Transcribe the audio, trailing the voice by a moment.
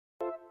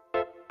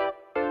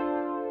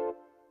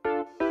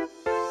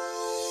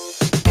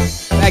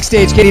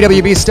Backstage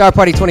KDWB Star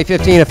Party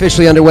 2015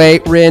 officially underway.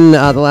 Ryn,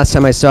 the last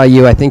time I saw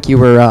you, I think you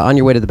were on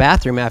your way to the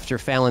bathroom after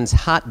Fallon's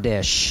hot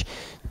dish.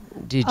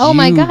 Did oh you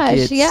my gosh,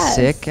 get yes.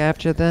 sick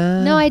after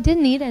that? No, I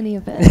didn't eat any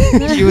of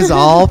it. She was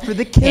all for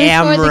the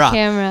camera. It was for the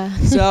camera.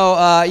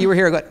 So you were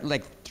here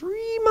like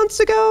 3 months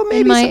ago,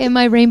 maybe? In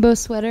my rainbow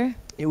sweater.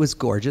 It was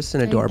gorgeous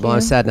and adorable. I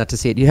was sad not to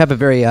see it. You have a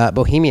very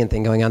bohemian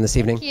thing going on this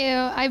evening. Thank you.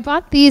 I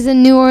bought these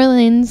in New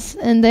Orleans,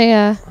 and they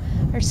are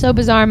so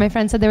bizarre. My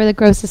friend said they were the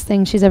grossest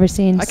thing she's ever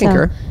seen. I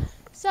concur.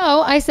 So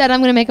I said I'm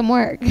going to make them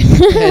work.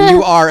 And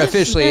you are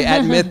officially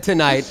at Myth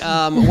tonight.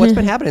 What's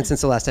been happening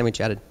since the last time we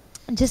chatted?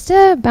 Just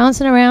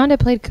bouncing around. I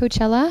played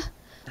Coachella,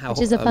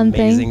 which is a fun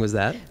thing. How amazing was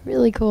that?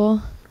 Really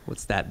cool.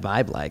 What's that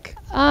vibe like?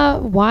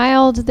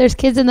 Wild. There's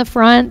kids in the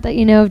front that,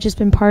 have just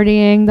been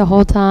partying the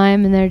whole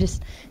time, and they're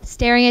just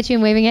staring at you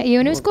and waving at you.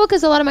 And it was cool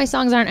because a lot of my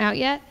songs aren't out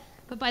yet.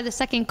 But by the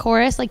second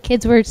chorus, like,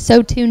 kids were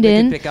so tuned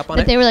in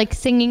that they were like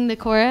singing the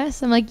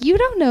chorus. I'm like, you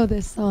don't know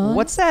this song.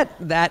 What's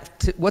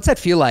that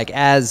feel like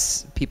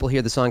as people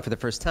hear the song for the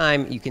first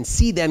time? You can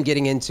see them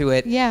getting into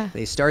it. Yeah.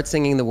 They start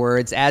singing the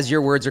words as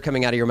your words are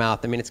coming out of your mouth.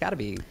 I mean, it's got to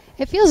be.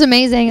 It feels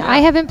amazing. Yeah. I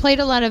haven't played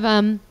a lot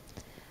of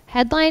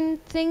headline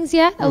things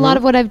yet. A lot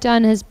of what I've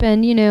done has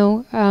been,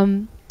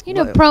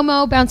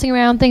 promo, bouncing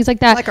around, things like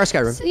that. Like our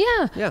Skyrim. So,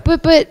 yeah.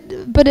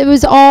 But it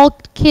was all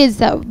kids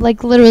that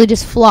like literally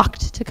just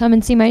flocked to come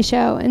and see my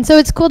show. And so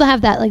it's cool to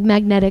have that like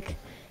magnetic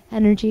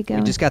energy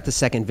going. We just got the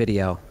second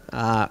video.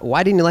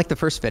 Why didn't you like the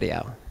first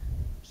video?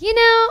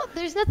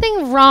 There's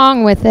nothing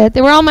wrong with it.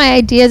 They were all my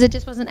ideas. It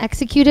just wasn't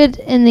executed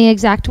in the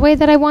exact way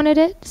that I wanted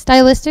it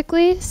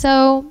stylistically.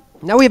 So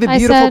now we have a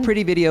beautiful,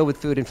 pretty video with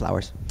food and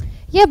flowers.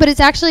 Yeah, but it's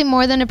actually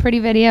more than a pretty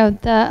video.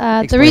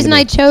 The reason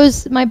I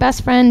chose my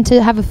best friend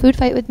to have a food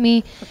fight with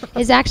me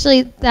is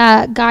actually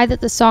the guy that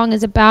the song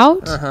is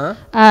about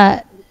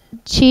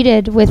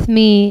cheated with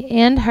me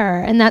and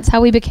her, and that's how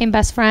we became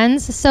best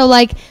friends. So,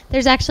 like,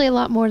 there's actually a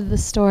lot more to the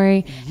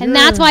story. And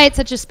that's why it's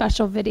such a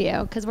special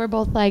video, because we're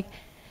both, like,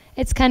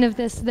 it's kind of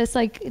this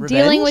like, Revenge?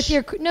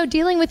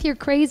 dealing with your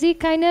crazy,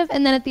 kind of,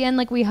 and then at the end,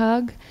 like, we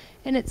hug.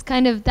 And it's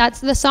kind of,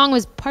 the song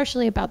was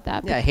partially about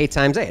that. Yeah, hate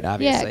times 8,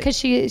 obviously. Yeah, because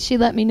she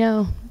let me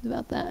know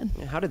about that.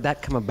 How did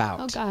that come about?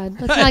 Oh, God.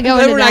 Let's not go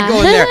into that. We're not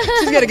going there.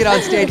 She's got to get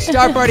on stage.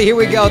 Star Party, here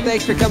we go.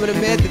 Thanks for coming to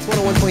Myth. It's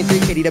 101.3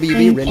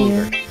 KDWB, Ryn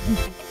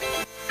Weaver.